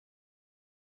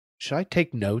Should I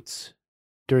take notes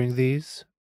during these?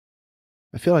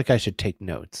 I feel like I should take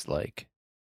notes, like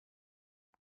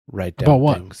write About down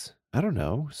what? things. I don't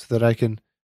know, so that I can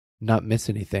not miss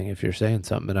anything if you're saying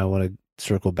something and I want to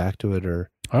circle back to it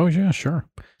or Oh yeah, sure.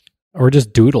 Or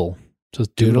just doodle.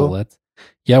 Just doodle. doodle.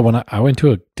 Yeah, when I went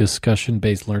to a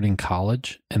discussion-based learning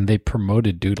college and they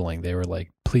promoted doodling, they were like,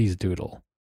 please doodle.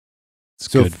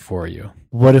 It's So good for you.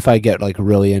 What if I get like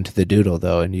really into the doodle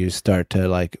though, and you start to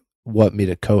like want me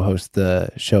to co-host the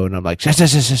show, and I'm like, shush,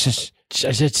 shush, shush,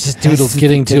 shush. Just doodle's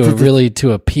getting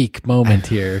to a peak moment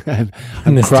here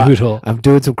in this doodle. I'm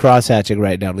doing some cross hatching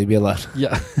right now. Leave me alone.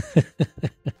 Yeah.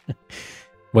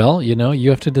 Well, you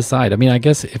have to decide. I mean, I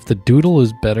guess if the doodle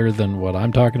is better than what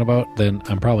I'm talking about, then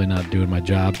I'm probably not doing my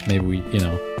job. Maybe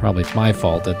probably it's my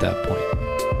fault at that point.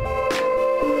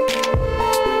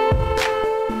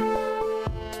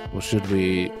 Well, should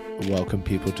we welcome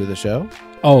people to the show?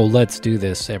 Oh, let's do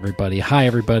this, everybody. Hi,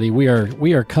 everybody. We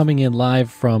are coming in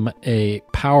live from a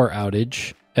power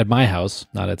outage at my house,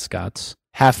 not at Scott's.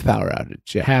 Half power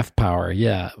outage. Yeah. Half power.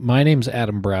 Yeah. My name's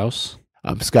Adam Brous.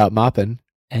 I'm Scott Moppin.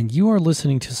 And you are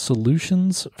listening to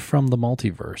Solutions from the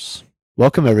Multiverse.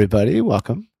 Welcome, everybody.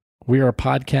 Welcome. We are a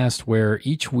podcast where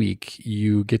each week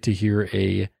you get to hear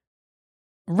a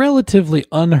relatively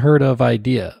unheard of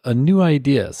idea, a new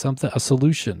idea, a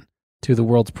solution to the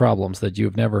world's problems that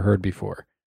you've never heard before.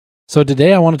 So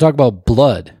today I want to talk about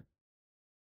blood.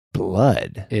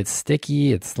 Blood. It's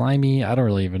sticky, it's slimy. I don't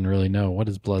really know. What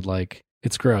is blood like?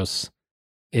 It's gross.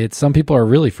 Some people are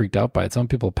really freaked out by it. Some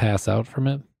people pass out from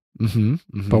it. Mm-hmm,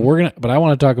 mm-hmm. But I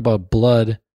want to talk about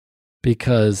blood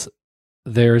because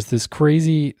there's this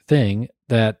crazy thing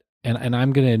that, and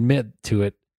I'm going to admit to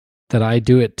it, that I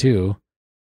do it too.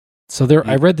 So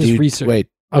I read this research. Wait,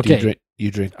 okay.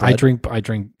 You drink blood? I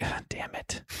drink. Damn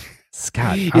it.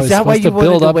 Scott. Is that why you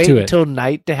wanted to wait until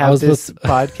night to have this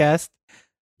podcast?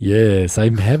 Yes,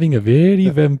 I'm having a very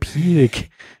vampiric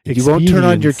experience. You won't turn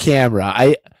on your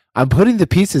camera. I'm putting the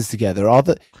pieces together.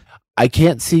 I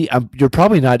can't see. You're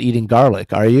probably not eating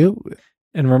garlic, are you?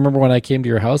 And remember when I came to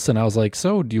your house and I was like,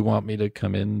 so do you want me to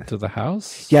come into the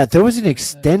house? Yeah, there was an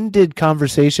extended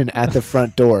conversation at the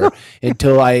front door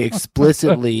until I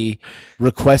explicitly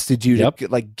requested you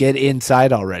to get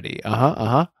inside already.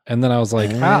 And then I was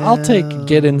like, I'll take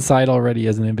get inside already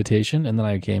as an invitation. And then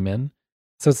I came in.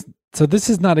 So this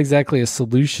is not exactly a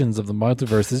solutions of the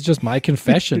multiverse. It's just my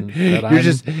confession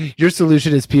that your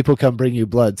solution is people come bring you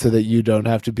blood so that you don't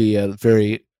have to be a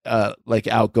very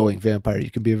outgoing vampire. You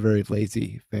can be a very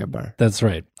lazy vampire. That's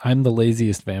right. I'm the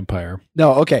laziest vampire.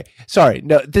 No, okay. Sorry.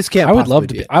 No, this can't. I would love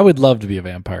to be. I would love to be a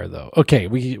vampire though. Okay,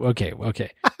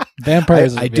 okay.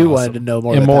 Vampires. I do want to know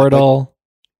more. Immortal,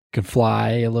 can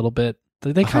fly a little bit.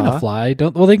 They kind of fly.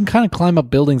 They can kind of climb up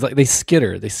buildings. Like they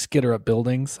skitter up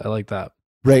buildings. I like that.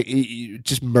 Right, you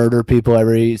just murder people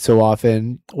every so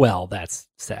often. Well, that's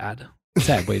sad.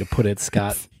 Sad way to put it,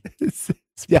 Scott. It's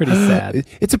pretty sad.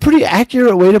 It's a pretty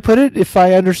accurate way to put it, if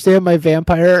I understand my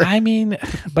vampire. I mean,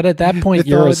 but at that point,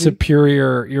 you're a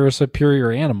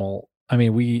superior animal. I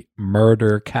mean, we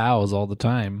murder cows all the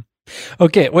time.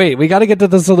 Okay, wait, we got to get to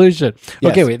the solution.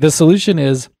 Yes. Okay, wait, the solution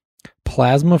is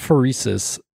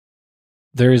plasmapheresis.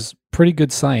 There's pretty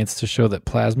good science to show that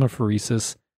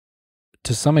plasmapheresis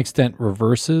to some extent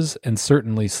reverses and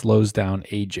certainly slows down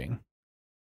aging.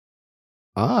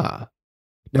 Now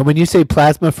when you say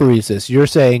plasmapheresis, you're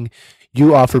saying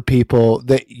you offer people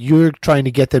that you're trying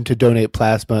to get them to donate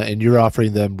plasma and you're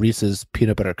offering them Reese's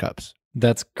peanut butter cups.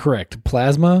 That's correct.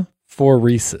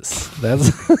 Plasmapheresis.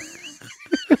 That's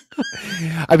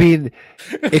I mean,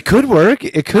 it could work.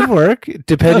 It could work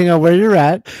depending on where you're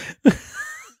at.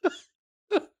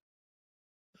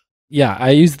 Yeah, I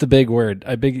used the big word.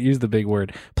 Used the big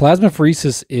word.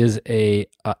 Plasmapheresis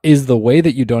is the way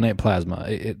that you donate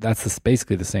plasma. That's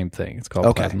basically the same thing. It's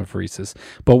called plasmapheresis.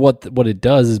 But what it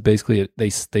does is basically they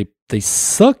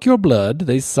suck your blood.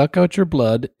 They suck out your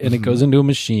blood, and it goes into a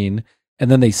machine,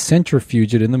 and then they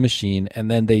centrifuge it in the machine,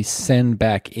 and then they send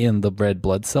back in the red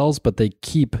blood cells. But they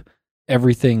keep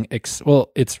everything. It's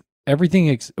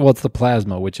the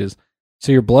plasma, which is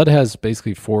so your blood has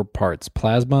basically 4 parts: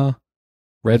 plasma,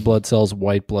 red blood cells,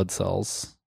 white blood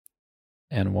cells,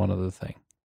 and one other thing.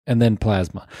 And then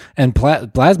plasma. And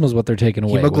plasma is what they're taking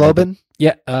away. Hemoglobin?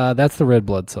 Yeah, that's the red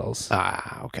blood cells.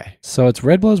 Okay. So it's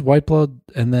red blood, white blood,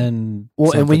 and then...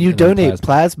 Well, and when you donate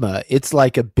plasma, it's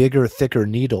like a bigger, thicker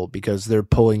needle because they're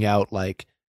pulling out like...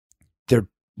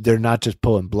 They're not just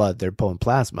pulling blood, they're pulling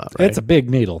plasma, right? It's a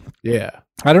big needle. Yeah.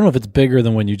 I don't know if it's bigger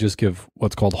than when you just give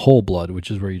what's called whole blood,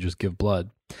 which is where you just give blood.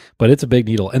 But it's a big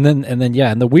needle. And then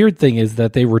the weird thing is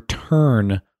that they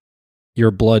return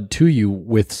your blood to you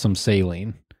with some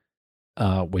saline.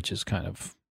 which is kind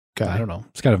of, Okay. I don't know.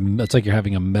 It's like you're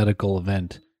having a medical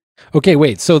event. Okay,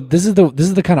 wait. So this is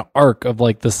the kind of arc of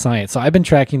like the science. So I've been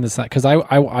tracking this because I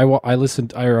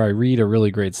read a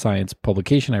really great science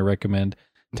publication I recommend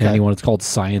to anyone. It's called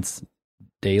Science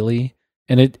Daily,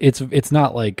 and it's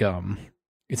not like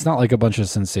a bunch of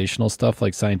sensational stuff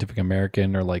like Scientific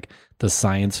American or like the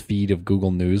science feed of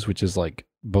Google News, which is like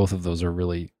both of those are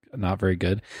really not very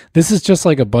good. This is just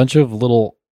like a bunch of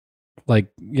little like,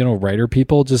 writer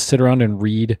people just sit around and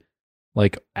read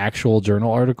like actual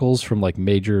journal articles from like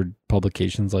major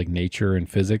publications like Nature and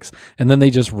Physics, and then they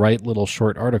just write little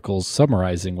short articles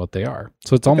summarizing what they are.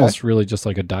 So it's almost really just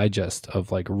like a digest of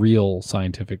like real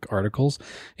scientific articles.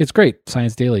 It's great,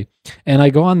 Science Daily. And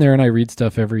I go on there and I read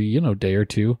stuff every, day or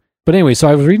two. But anyway, so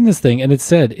I was reading this thing and it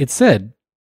said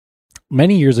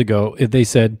many years ago, they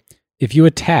said if you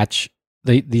attach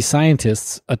the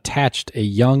scientists attached a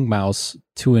young mouse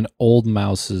to an old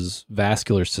mouse's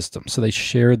vascular system. So they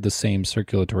shared the same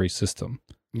circulatory system.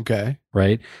 Okay.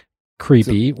 Right?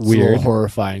 Creepy, weird,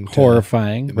 horrifying,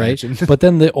 right? But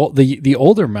then the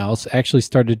older mouse actually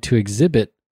started to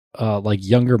exhibit like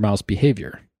younger mouse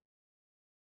behavior.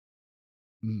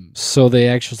 So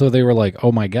they were like,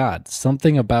 "Oh my god,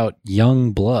 something about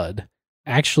young blood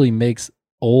actually makes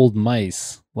old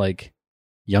mice like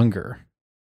younger."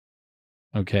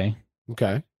 Okay.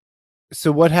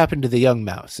 So what happened to the young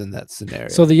mouse in that scenario?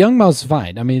 So the young mouse is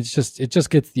fine. I mean, it just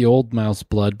gets the old mouse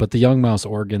blood, but the young mouse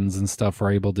organs and stuff are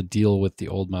able to deal with the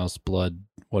old mouse blood,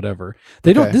 whatever.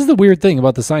 They don't. This is the weird thing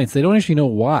about the science. They don't actually know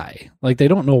why. Like they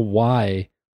don't know why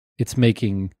it's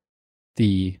making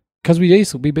because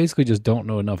we basically just don't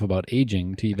know enough about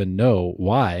aging to even know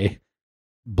why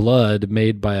blood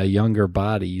made by a younger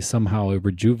body somehow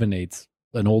rejuvenates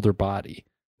an older body.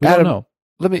 We don't know.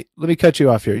 Let me cut you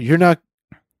off here. You're not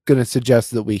going to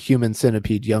suggest that we human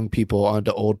centipede young people onto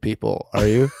old people, are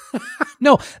you?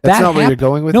 No, that's not where you're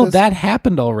going with this. No, that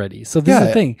happened already. So this is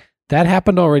the thing. That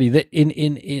happened already. That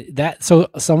in that. So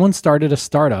someone started a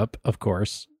startup, of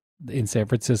course, in San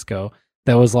Francisco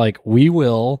that was like, we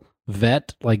will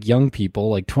vet like young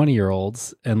people, like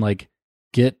 20-year-olds, and like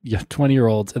get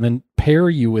 20-year-olds, and then pair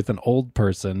you with an old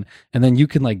person, and then you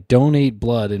can like donate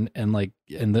blood, and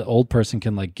the old person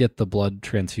can like get the blood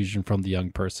transfusion from the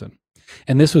young person.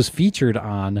 And this was featured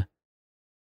on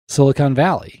Silicon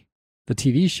Valley, the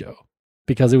TV show,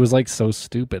 because it was like so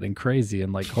stupid and crazy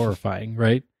and like horrifying,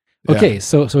 right? Yeah. Okay,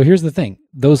 so here's the thing.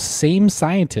 Those same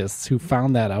scientists who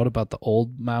found that out about the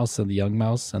old mouse and the young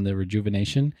mouse and the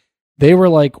rejuvenation, they were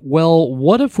like, well,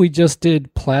 what if we just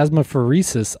did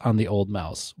plasmapheresis on the old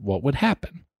mouse? What would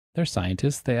happen? They're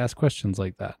scientists. They ask questions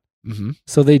like that. Mm-hmm.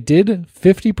 So they did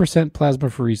 50%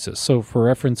 plasmapheresis. So for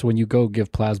reference, when you go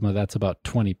give plasma, that's about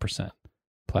 20%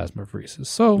 plasmapheresis.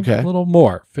 So a little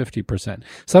more, 50%.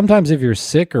 Sometimes if you're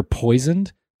sick or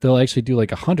poisoned, they'll actually do like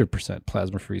 100%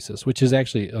 plasmapheresis, which is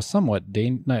actually a somewhat,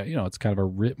 it's kind of a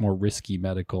more risky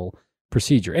medical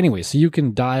procedure. Anyway, so you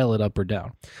can dial it up or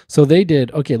down. So they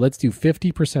did, let's do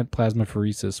 50%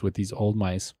 plasmapheresis with these old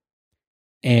mice.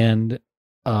 And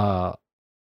the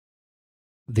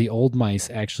old mice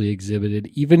actually exhibited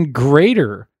even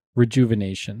greater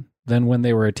rejuvenation than when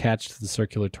they were attached to the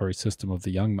circulatory system of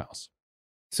the young mouse.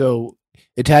 So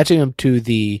attaching them to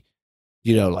the,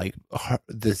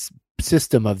 this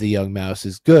system of the young mouse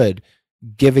is good.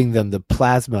 Giving them the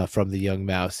plasma from the young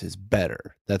mouse is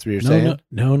better. That's what you're saying?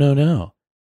 No.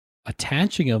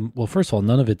 Attaching them, well, first of all,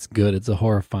 none of it's good. It's a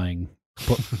horrifying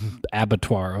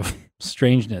abattoir of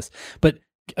strangeness. But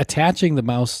attaching the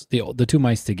mouse, the two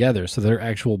mice together so their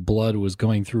actual blood was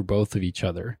going through both of each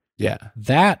other. Yeah.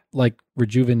 That like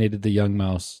rejuvenated the young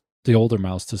mouse, the older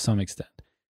mouse to some extent.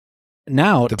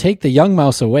 Now take the young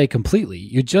mouse away completely.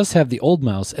 You just have the old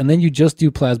mouse, and then you just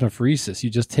do plasmapheresis. You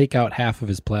just take out half of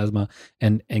his plasma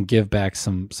and give back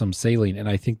some saline. And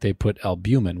I think they put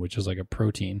albumin, which is like a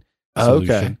protein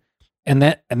solution. Okay.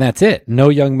 And that's it. No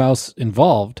young mouse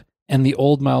involved, and the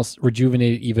old mouse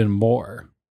rejuvenated even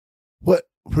more. What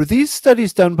were these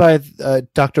studies done by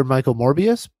Dr. Michael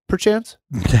Morbius, perchance?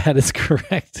 That is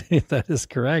correct. That is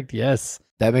correct. Yes.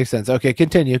 That makes sense. Okay,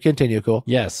 continue. Cool.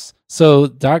 Yes. So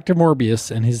Dr.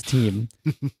 Morbius and his team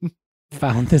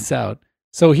found this out.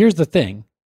 So here's the thing.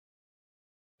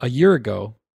 A year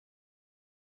ago,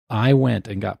 I went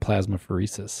and got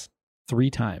plasmapheresis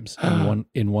 3 times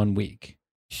in one week.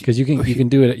 Because you can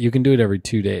do it. You can do it every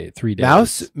 3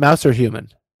 days. Mouse or human?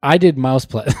 I did mouse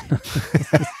plasma.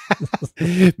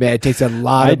 Man, it takes a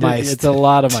lot of mice. It's a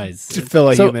lot of mice to fill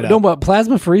a human up. No, but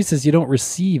plasmapheresis, you don't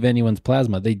receive anyone's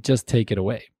plasma. They just take it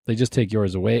away. They just take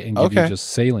yours away and give you just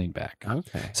saline back.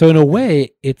 Okay. So in a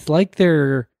way, it's like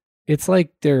they're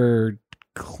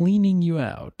cleaning you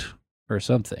out or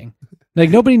something. Like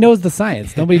nobody knows the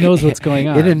science. Nobody knows what's going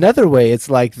on. In another way, it's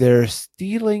like they're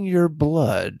stealing your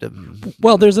blood.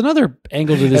 Well, there's another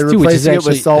angle to this and too, which is replacing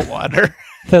actually it with salt water.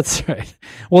 That's right.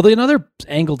 Well, another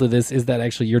angle to this is that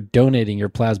actually you're donating your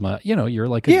plasma. You know, you're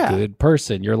like a good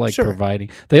person. You're like providing.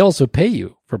 They also pay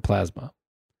you for plasma.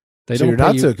 They so don't you're pay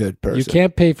not you, so good person. You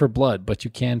can't pay for blood, but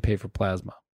you can pay for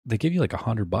plasma. They give you like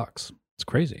 $100. It's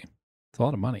crazy. It's a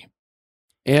lot of money.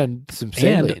 And some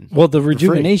saline. And, well, the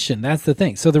rejuvenation, that's the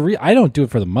thing. So I don't do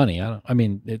it for the money. I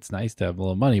mean, it's nice to have a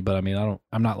little money, but I mean,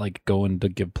 I'm not like going to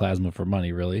give plasma for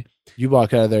money, really. You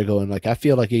walk out of there going like, I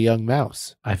feel like a young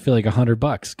mouse. I feel like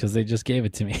 $100 because they just gave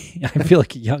it to me. I feel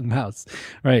like a young mouse.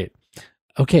 Right.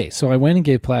 Okay. So I went and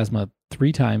gave plasma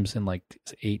 3 times in like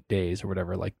 8 days or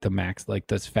whatever, like the max,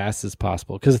 like as fast as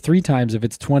possible. Because 3 times, if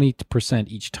it's 20%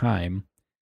 each time,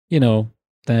 you know,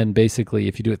 then basically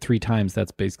if you do it 3 times,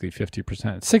 that's basically 50%,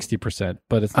 60%,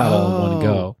 but it's not all in one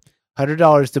go.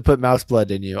 $100 to put mouse blood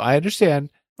in you. I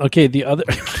understand. Okay, the other,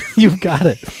 you've got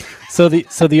it. So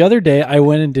the other day I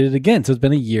went and did it again. So it's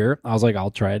been a year. I was like,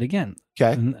 I'll try it again.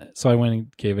 Okay. And so I went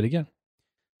and gave it again.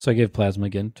 So I gave plasma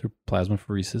again to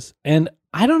plasmapheresis. And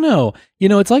I don't know, you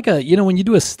know, it's like when you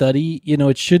do a study, you know,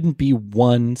 it shouldn't be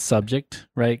one subject,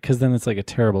 right? Because then it's like a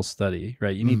terrible study,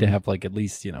 right? You need to have like at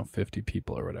least, 50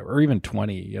 people or whatever, or even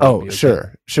 20. You know, okay.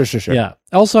 Sure. Yeah.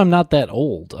 Also, I'm not that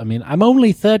old. I mean, I'm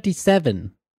only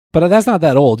 37. But that's not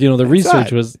that old. You know, the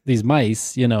research was these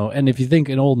mice, and if you think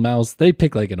an old mouse, they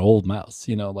pick like an old mouse,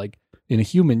 like in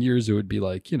human years, it would be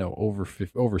like,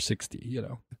 over 60,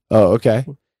 Oh, okay.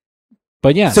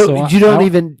 But yeah. So you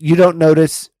don't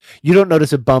notice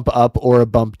a bump up or a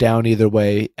bump down either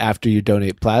way after you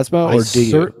donate plasma, or do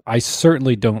you? I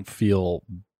certainly don't feel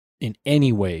in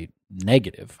any way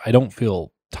negative. I don't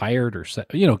feel tired or,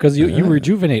 because you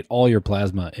rejuvenate all your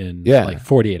plasma in like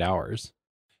 48 hours.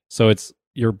 So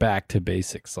you're back to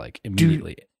basics like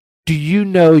immediately. Do you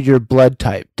know your blood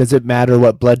type? Does it matter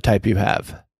what blood type you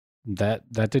have? That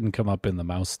didn't come up in the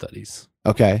mouse studies.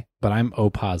 Okay. But I'm O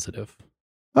positive.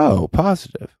 Oh,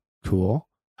 positive. Cool.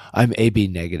 I'm AB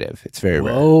negative. It's very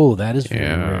rare. Oh, that is very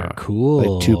rare.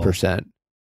 Cool. Like 2%.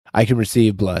 I can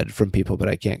receive blood from people, but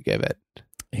I can't give it.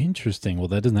 Interesting. Well,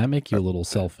 doesn't that make you a little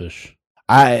selfish?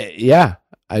 I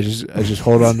just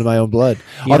hold on to my own blood.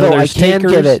 Although I can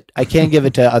give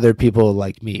it to other people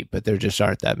like me, but there just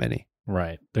aren't that many.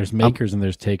 Right. There's makers and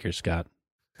there's takers, Scott.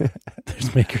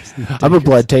 There's makers. And I'm a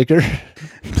blood taker.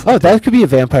 Oh, that could be a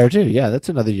vampire too. Yeah, that's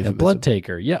another euphemism. A blood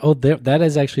taker. Yeah. Oh, that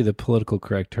is actually the political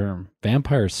correct term.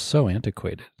 Vampire is so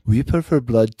antiquated. We prefer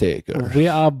blood taker. We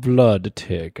are blood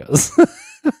takers.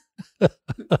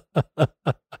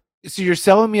 So you're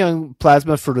selling me on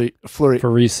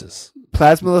plasmapheresis.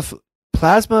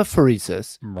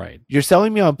 Plasmapheresis. Right. You're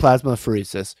selling me on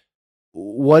plasmapheresis.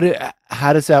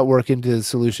 How does that work into the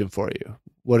solution for you?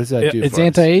 What does that do? It's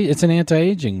an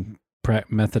anti-aging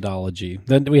methodology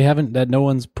that no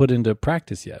one's put into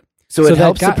practice yet. So it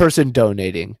helps the person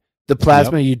donating. The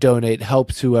plasma you donate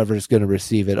helps whoever's going to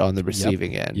receive it on the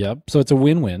receiving end. Yep. So it's a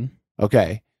win-win.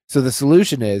 Okay. So the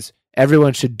solution is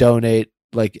everyone should donate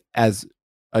like as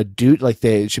a like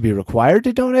they should be required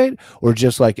to donate, or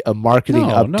just like a marketing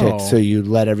uptick so you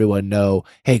let everyone know,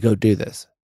 hey, go do this.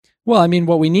 Well, I mean,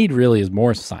 what we need really is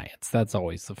more science. That's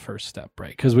always the first step,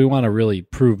 right? Because we want to really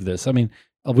prove this. I mean,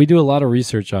 we do a lot of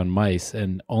research on mice,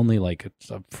 and only like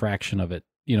a fraction of it,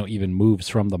 even moves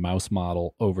from the mouse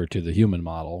model over to the human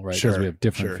model, right? Because we have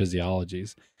different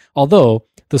physiologies. Although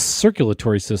the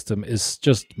circulatory system is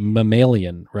just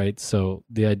mammalian, right? So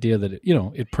the idea that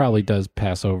it probably does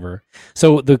pass over.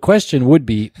 So the question would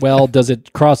be, well, does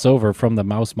it cross over from the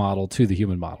mouse model to the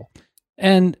human model?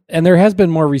 And there has been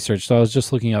more research. So I was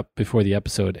just looking up before the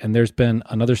episode, and there's been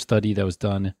another study that was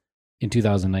done in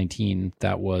 2019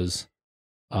 that was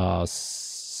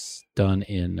done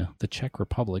in the Czech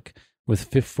Republic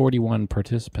with 41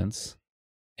 participants.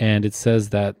 And it says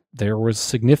that there was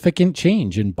significant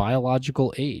change in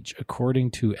biological age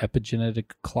according to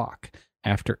epigenetic clock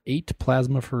after 8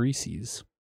 plasmaphereses.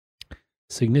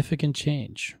 Significant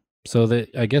change. So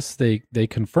I guess they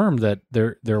confirmed that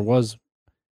there was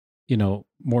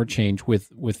more change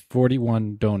with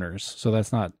 41 donors. So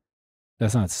that's not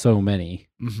so many,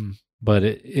 but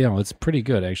it's pretty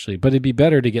good actually. But it'd be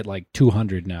better to get like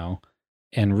 200 now,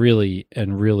 and really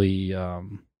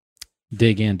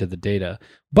dig into the data.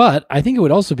 But I think it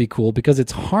would also be cool because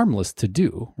it's harmless to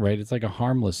do, right? It's like a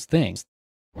harmless thing.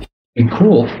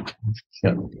 Cool.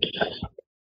 Yeah.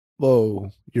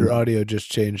 Whoa, your audio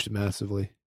just changed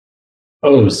massively.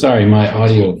 Oh, sorry, my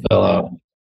audio fell out.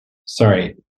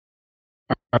 Sorry.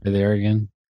 Are they there again?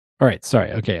 All right,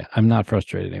 sorry. Okay, I'm not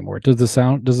frustrated anymore. Does the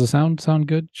sound sound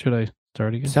good? Should I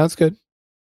start again? Sounds good.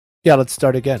 Yeah, let's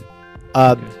start again.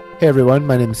 Okay. Hey everyone,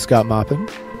 my name is Scott Maupin,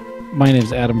 My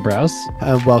name's Adam Brous.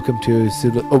 and welcome to.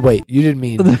 Oh wait, you didn't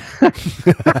mean.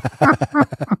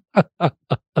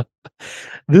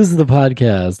 This is the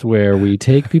podcast where we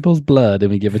take people's blood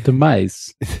and we give it to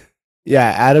mice. Yeah,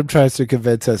 Adam tries to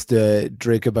convince us to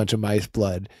drink a bunch of mice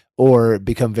blood or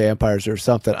become vampires or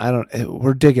something.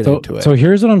 We're digging into it. So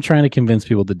here's what I'm trying to convince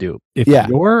people to do. If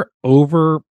you're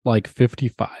over like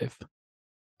 55,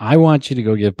 I want you to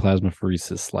go give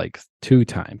plasmapheresis like 2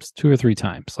 or 3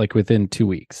 times, like within 2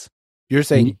 weeks. You're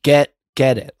saying get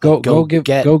it. Go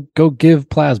give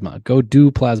plasma. Go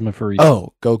do plasmapheresis.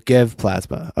 Oh, go give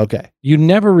plasma. Okay. You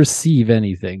never receive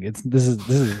anything.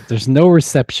 There's no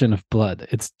reception of blood.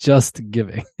 It's just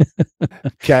giving.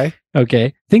 Okay.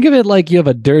 Okay. Think of it like you have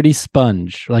a dirty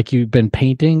sponge, like you've been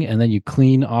painting and then you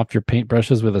clean off your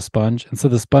paintbrushes with a sponge. And so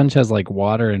the sponge has like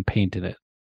water and paint in it.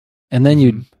 And then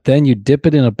you dip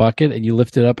it in a bucket and you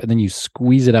lift it up and then you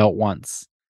squeeze it out once.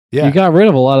 Yeah. You got rid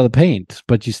of a lot of the paint,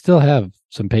 but you still have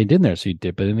some paint in there. So you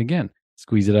dip it in again,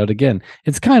 squeeze it out again.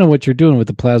 It's kind of what you're doing with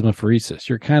the plasmapheresis.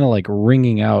 You're kind of like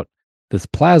wringing out this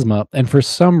plasma. And for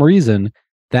some reason,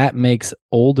 that makes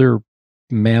older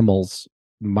mammals,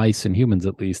 mice and humans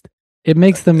at least, it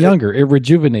makes them younger. It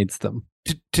rejuvenates them.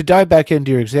 To dive back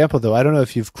into your example, though, I don't know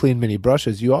if you've cleaned many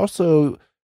brushes. You also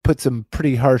put some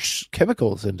pretty harsh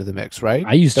chemicals into the mix, right?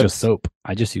 I use just soap.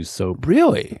 I just use soap.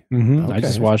 Really? Mm-hmm. Okay. I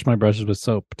just wash my brushes with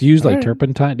soap. Do you use like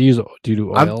turpentine? Do you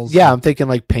do oils? I'm thinking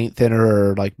like paint thinner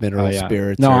or like mineral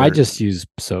spirits. No, I just use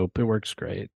soap. It works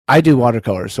great. I do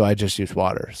watercolor, so I just use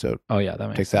water. So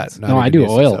that makes sense. That. No, I do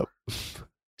oil.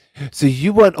 So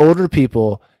you want older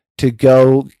people to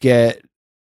go get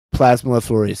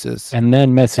plasmapheresis and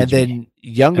then message me. And then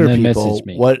younger people,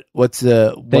 what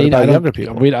about younger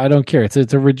people? I don't care. It's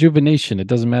a rejuvenation. It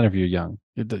doesn't matter if you're young.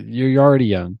 You're already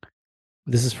young.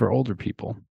 This is for older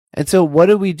people. And so what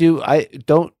do we do?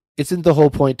 Isn't the whole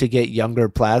point to get younger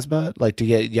plasma, like to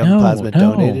get young plasma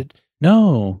donated?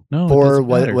 No. For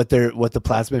what the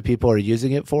plasma people are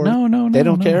using it for? No. They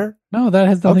don't care? No, that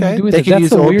has nothing to do with it. They can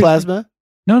use old plasma?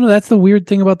 No, that's the weird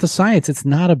thing about the science. It's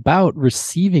not about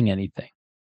receiving anything.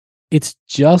 It's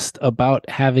just about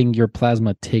having your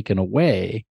plasma taken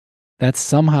away. That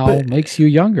somehow makes you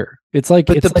younger. It's like,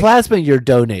 but plasma you're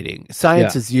donating,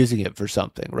 science is using it for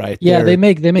something, right? Yeah, they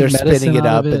make they're medicine spinning it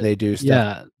up and they do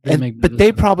stuff. Yeah, but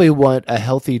they probably want a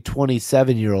healthy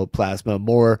 27-year-old plasma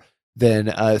more than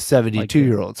a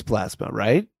 72-year-old's plasma,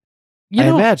 right? I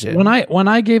imagine when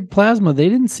I gave plasma, they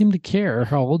didn't seem to care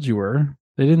how old you were.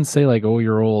 They didn't say like, "Oh,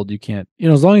 you're old, you can't."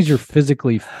 As long as you're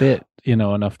physically fit,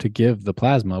 enough to give the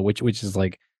plasma, which is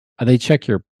like they check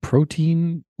your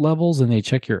protein levels and they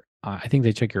check your I think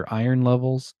they check your iron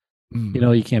levels.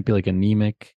 You can't be like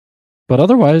anemic. But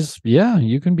otherwise, yeah,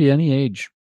 you can be any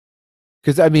age.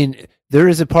 Because I mean, there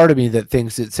is a part of me that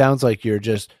thinks it sounds like you're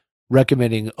just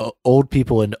recommending old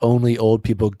people and only old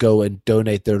people go and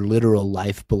donate their literal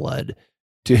lifeblood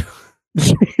to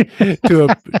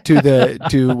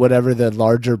to whatever the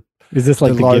larger. Is this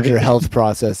like the larger health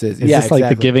process is? Is this like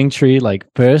the giving tree? Like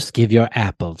first give your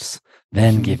apples,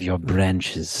 then give your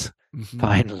branches,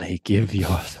 finally give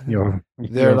your.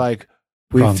 They're like,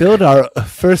 we filled our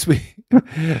first we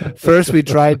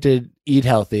tried to eat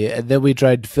healthy, and then we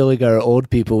tried filling our old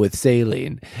people with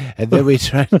saline, and then we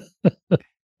tried.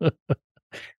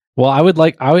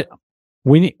 Well,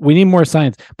 we need more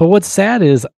science. But what's sad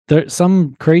is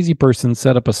some crazy person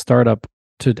set up a startup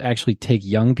to actually take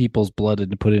young people's blood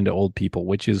and to put it into old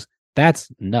people,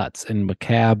 that's nuts and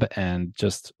macabre and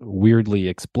just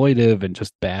weirdly exploitive and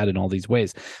just bad in all these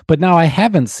ways. But now I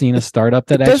haven't seen a startup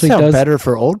that actually does better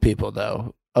for old people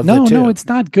though. No, it's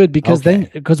not good because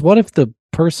because what if the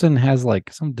person has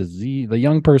like some disease, the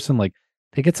young person, like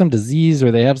they get some disease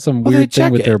or they have some weird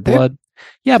thing with their blood.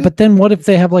 But then what if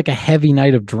they have like a heavy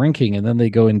night of drinking and then they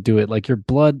go and do it? Like your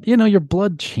blood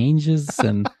changes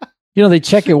and they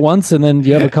check it once and then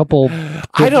you have a couple.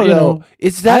 I don't know.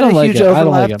 Is that a huge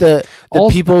overlap? The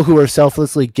people who are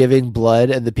selflessly giving blood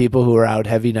and the people who are out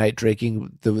heavy night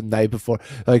drinking the night before,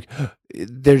 like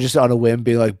they're just on a whim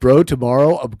being like, bro,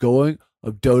 tomorrow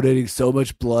I'm donating so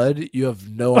much blood. You have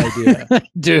no idea.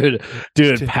 dude,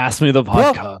 pass me the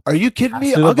vodka. Bro, are you kidding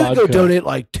me? I'm going to go donate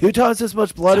like 2 times as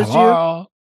much blood as you.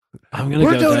 I'm going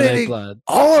to go donate blood.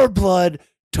 All our blood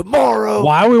tomorrow.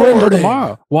 Why are we waiting for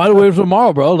tomorrow? Why are we waiting for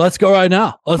tomorrow, bro? Let's go right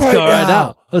now. Let's go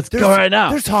right now.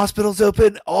 There's hospitals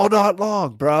open all night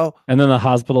long, bro. And then the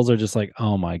hospitals are just like,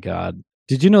 oh my God.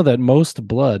 Did you know that most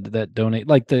blood that donate,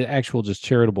 like the actual just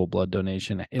charitable blood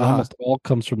donation, it almost all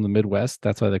comes from the Midwest?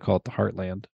 That's why they call it the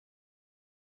Heartland.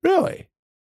 Really?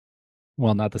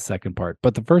 Well, not the second part,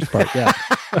 but the first part, yeah.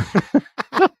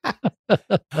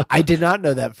 I did not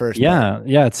know that first Yeah, part.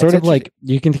 yeah. It's sort That's of like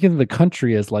you can think of the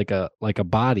country as like a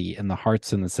body, and the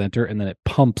heart's in the center, and then it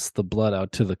pumps the blood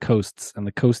out to the coasts, and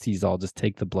the coasties all just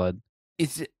take the blood.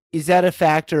 Is that a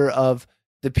factor of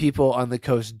the people on the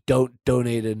coast don't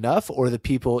donate enough, or the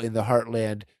people in the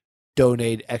heartland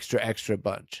donate extra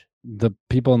bunch? The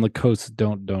people on the coast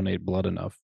don't donate blood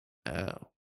enough. Oh.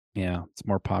 Yeah, it's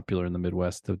more popular in the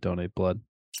Midwest to donate blood.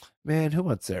 Man, who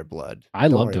wants their blood? I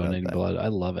Don't love worry about donating that. blood. I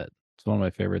love it. It's one of my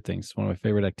favorite things. One of my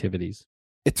favorite activities.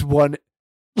 It's one.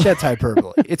 That's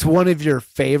hyperbole. It's one of your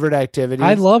favorite activities.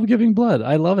 I love giving blood.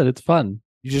 I love it. It's fun.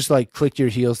 You just like click your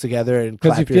heels together and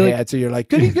 'Cause clap you your feel like- hands, so you're like,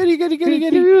 goody.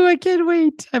 I can't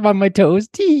wait. I'm on my toes.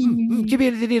 Give me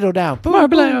the needle now. Boom, Well,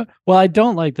 boom. I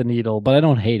don't like the needle, but I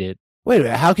don't hate it. Wait a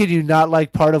minute. How could you not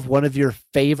like part of one of your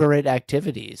favorite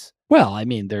activities? Well, I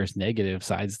mean, there's negative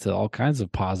sides to all kinds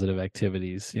of positive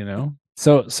activities, you know?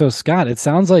 So Scott, it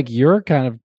sounds like you're kind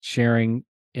of sharing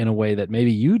in a way that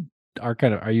maybe you are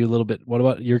are you a little bit, what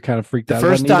about you're kind of freaked The out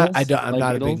first about time, needles? I'm Like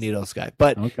not a big needles? needles guy,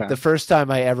 but Okay. the first time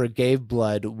I ever gave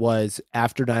blood was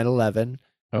after 9/11.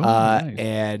 Oh, nice.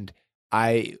 And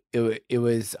I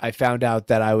found out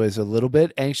that I was a little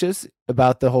bit anxious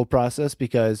about the whole process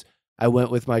because I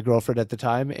went with my girlfriend at the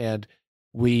time, and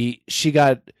she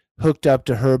got hooked up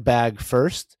to her bag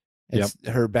first, and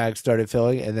her bag started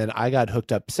filling, and then I got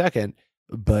hooked up second,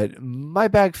 but my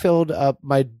bag filled up,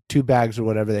 my 2 bags or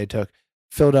whatever they took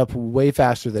filled up way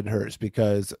faster than hers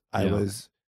because I was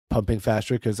pumping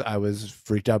faster because I was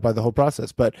freaked out by the whole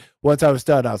process. But once I was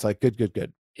done, I was like,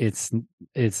 good. It's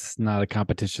not a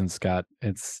competition, Scott.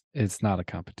 It's not a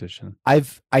competition. I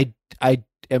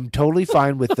am totally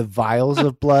fine with the vials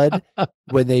of blood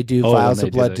when they do Oh, vials when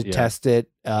of they blood do to that, test it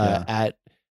at.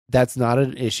 That's not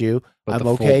an issue. But I'm the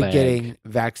full okay bag. getting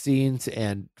vaccines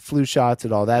and flu shots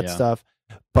and all that Yeah. stuff.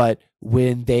 But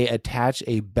when they attach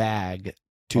a bag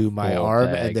to A my full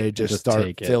arm bag and they and just just start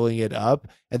take it. filling it up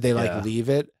and they Yeah. leave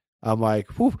it, I'm like,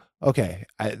 whew, okay.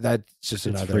 That's just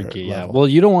It's another freaky, yeah. level. Well,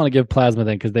 you don't want to give plasma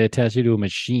then because they attach you to a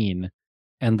machine,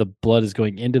 and the blood is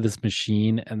going into this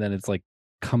machine, and then it's like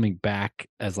coming back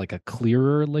as like a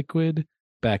clearer liquid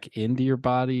back into your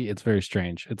body. It's very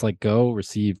strange. It's like go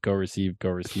receive.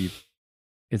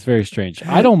 It's very strange.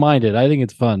 I don't mind it. I think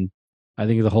it's fun. I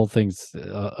think the whole thing's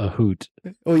a hoot.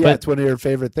 Oh yeah, but- it's one of your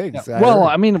favorite things. Yeah. Well,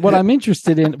 I mean, what I'm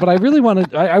interested in, but I really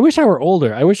want to. I wish I were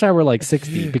older. I wish I were like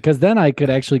 60 because then I could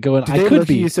actually go and do I they could look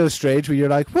be. at you so strange when you're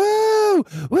like, woo,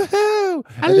 woohoo!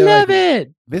 I And they're love like,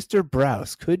 it. Mr.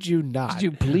 Browse, could you not? Could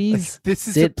you please? Like, this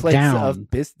is sit a place down? of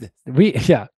business.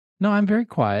 No, I'm very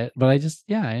quiet, but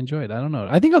I enjoy it. I don't know.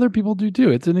 I think other people do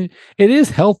too. It is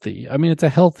healthy. I mean, it's a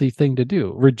healthy thing to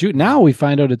do. Now we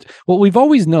find out we've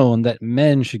always known that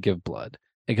men should give blood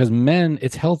because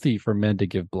it's healthy for men to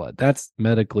give blood. That's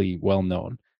medically well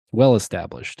known, well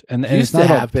established. And It it's used not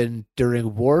to all- happen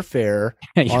during warfare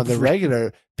on the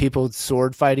regular. People would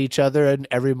sword fight each other, and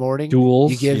every morning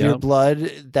duels. you give your yep. blood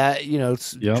that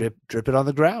Yep. drip it on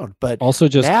the ground. But Also,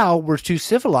 just now we're too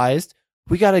civilized.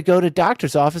 We got to go to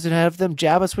doctor's office and have them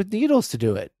jab us with needles to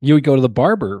do it. you would go to the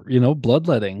barber,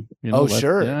 bloodletting. Oh,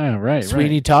 sure. Yeah, right.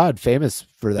 Sweeney Todd, famous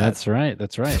for that. That's right.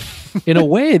 That's right. In a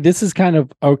way, this is kind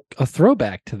of a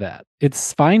throwback to that.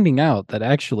 It's finding out that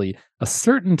actually a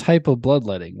certain type of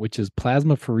bloodletting, which is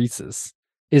plasmapheresis,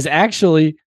 is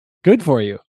actually good for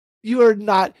you. You are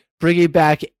not bringing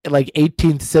back like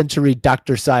 18th century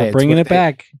Dr. Science. We're bringing where it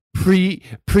back. Pre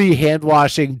hand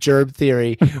washing germ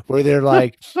theory, where they're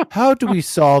like, how do we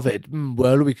solve it?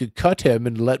 Well, we could cut him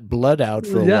and let blood out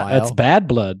for a while. That's bad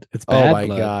blood. It's bad Oh my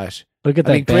blood. gosh. Look at I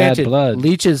that mean, bad granted, blood.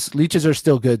 leeches are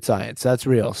still good science. That's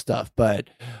real stuff. But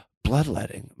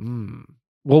bloodletting,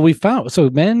 Well, we found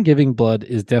men giving blood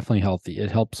is definitely healthy.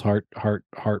 It helps heart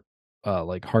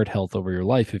health over your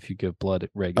life if you give blood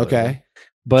regularly. Okay.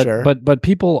 But Sure. but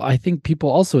people, I think people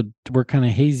also were kind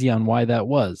of hazy on why that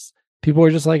was. People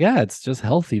were just like, it's just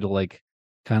healthy to like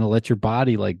kind of let your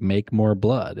body like make more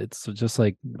blood. It's just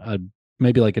like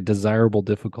maybe like a desirable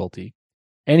difficulty.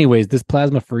 Anyways, this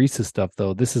plasmapheresis stuff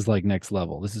though, this is like next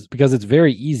level. This is because it's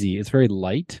very easy. It's very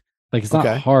light. Like it's not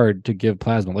Okay. hard to give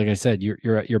plasma. Like I said,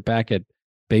 you're back at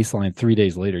baseline 3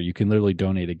 days later. You can literally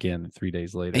donate again 3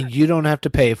 days later. and you don't have to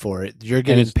pay for it. You're And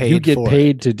getting it's- paid you get for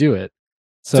paid it. to do it.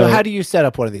 So how do you set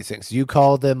up one of these things? You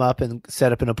call them up and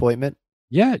set up an appointment?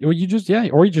 Yeah, or you just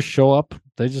show up.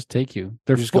 They just take you.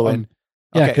 They're You just go in.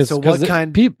 Yeah, Okay, because so what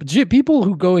kind? people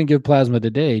who go and give plasma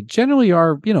today generally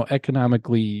are,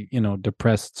 economically,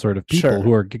 depressed sort of people Sure.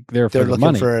 who are there for They're the looking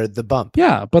money. for the bump.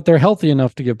 Yeah, but they're healthy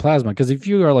enough to give plasma. Because if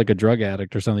you are like a drug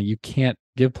addict or something, you can't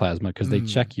give plasma because they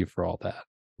check you for all that.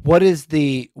 What's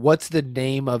the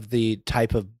name of the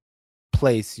type of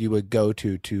place you would go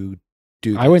to do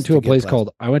this? I went to a place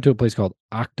called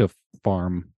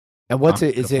Octafarm. And what's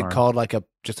it? Is it called like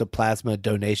just a plasma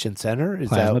donation center?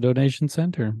 Donation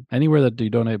center. Anywhere that you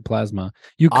donate plasma,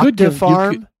 you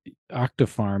Octafarm?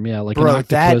 Octafarm, yeah, like Bro, an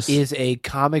octopus. that is a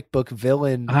comic book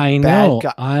villain. I know,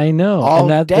 All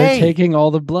and that day. they're taking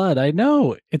all the blood. I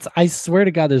know. I swear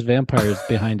to God, there's vampires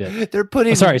behind it. They're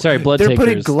putting blood. They're takers.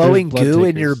 putting glowing There's blood goo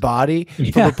in takers. your body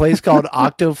from a place called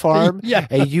Octofarm, Yeah.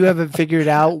 and you haven't figured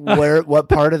out what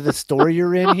part of the story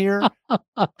you're in here.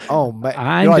 Oh man,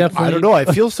 I don't know. I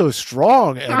feel so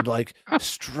strong and like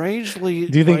strangely.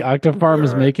 Do you think like, Octofarm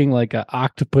is making like an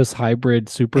octopus hybrid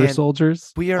super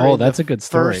soldiers? We are. Oh, that's a good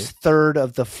story. First third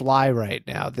of the fly right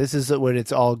now. This is when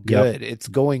it's all good. Yep. It's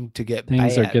going to get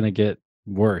things bad. are going to get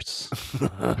worse.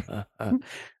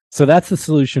 So that's the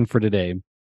solution for today.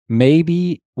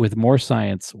 Maybe with more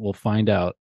science, we'll find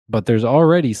out. But there's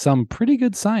already some pretty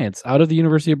good science out of the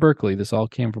University of Berkeley. This all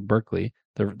came from Berkeley.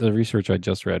 The research I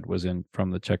just read was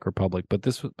from the Czech Republic, but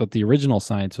the original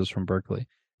science was from Berkeley.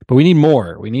 But we need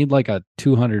more. We need like a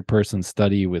 200-person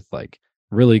study with like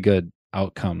really good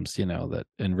outcomes,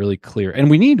 and really clear. And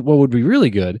we need what would be really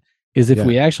good is if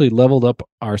we actually leveled up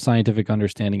our scientific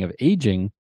understanding of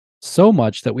aging so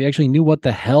much that we actually knew what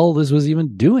the hell this was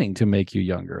even doing to make you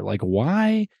younger. Like,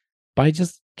 why, by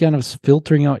just kind of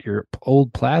filtering out your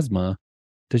old plasma,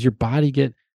 does your body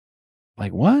get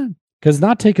like what? Because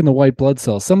not taking the white blood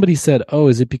cells. Somebody said, oh,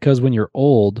 is it because when you're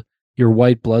old, your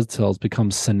white blood cells become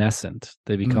senescent?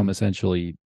 They become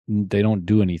essentially, they don't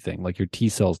do anything. Like your T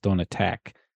cells don't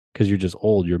attack. Because you're just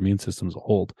old, your immune system's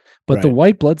old. But the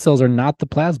white blood cells are not the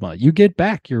plasma. You get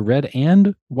back your red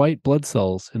and white blood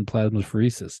cells in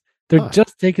plasmapheresis. They're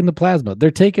just taking the plasma.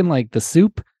 They're taking like the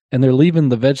soup and they're leaving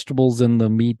the vegetables and the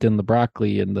meat and the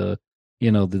broccoli and the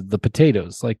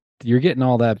potatoes. Like you're getting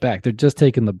all that back. They're just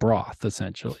taking the broth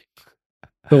essentially.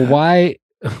 So why?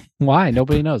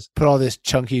 Nobody knows. Put all this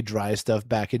chunky dry stuff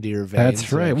back into your veins.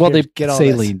 That's right. Well, they get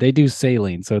saline. They do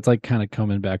saline, so it's like kind of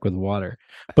coming back with water.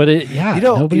 But you're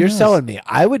knows. Selling me.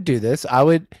 I would do this. I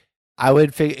would.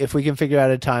 If we can figure out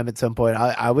a time at some point,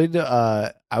 I would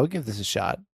give this a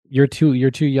shot. You're too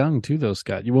young too, though,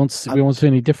 Scott. We won't see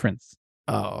any difference.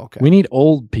 Oh, okay. We need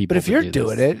old people. But if you're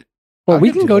doing it, well,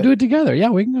 we can go do it together. Yeah,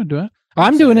 we can go do it.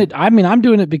 I'm doing it. I mean, I'm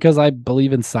doing it because I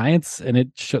believe in science,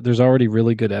 and there's already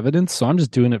really good evidence. So I'm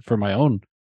just doing it for my own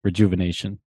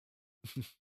rejuvenation.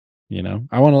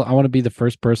 I want to be the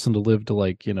first person to live to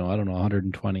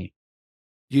 120.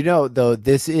 Though,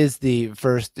 this is the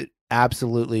first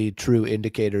absolutely true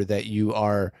indicator that you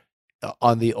are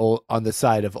on the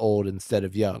side of old instead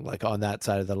of young, like on that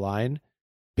side of the line,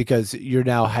 because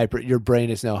your brain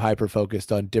is now hyper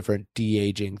focused on different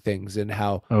de-aging things and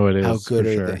how good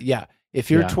are they. Yeah. If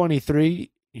you're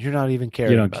 23, you're not even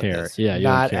caring. You don't about care. This. Yeah, you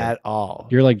not don't care at all.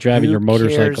 You're like driving your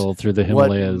motorcycle through the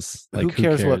Himalayas. Who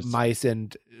cares what mice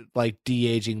and like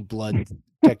de-aging blood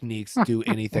techniques do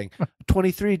anything?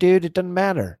 23, dude, it doesn't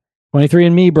matter. 23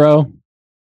 and me, bro.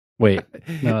 Wait,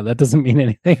 no, that doesn't mean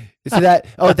anything. So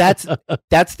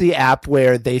that's the app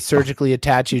where they surgically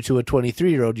attach you to a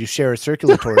 23-year-old. You share a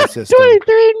circulatory system.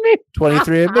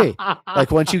 23 and me. Like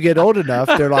once you get old enough,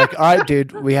 they're like, all right,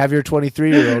 dude, we have your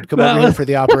 23-year-old. Come over here for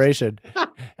the operation.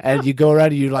 And you go around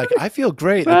and you're like, I feel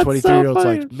great. The 23-year-old's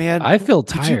like, man, I feel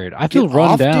tired. I feel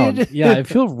run down. Dude? Yeah, I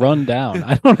feel run down.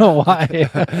 I don't know why.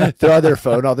 They're on their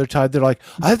phone all the time. They're like,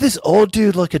 I have this old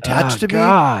dude attached to me.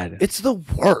 God. It's the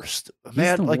worst.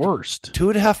 Man, the worst.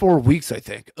 2.5 more weeks, I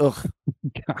think. Ugh.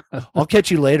 I'll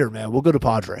catch you later, man. We'll go to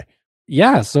Padre.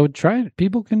 Yeah, so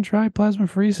people can try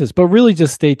plasmapheresis, but really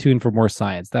just stay tuned for more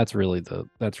science. That's really the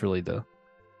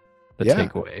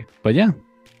takeaway. But yeah.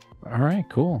 All right,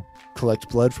 cool. Collect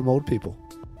blood from old people.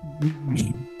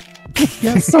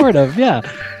 Yeah, sort of. Yeah.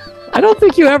 I don't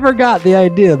think you ever got the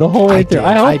idea the whole way through.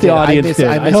 I hope the audience did.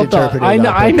 I misinterpreted.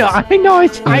 I know.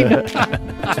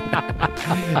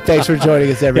 Thanks for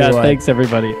joining us, everyone. Yeah, thanks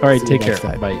everybody. All right, take care.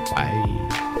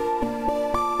 Bye.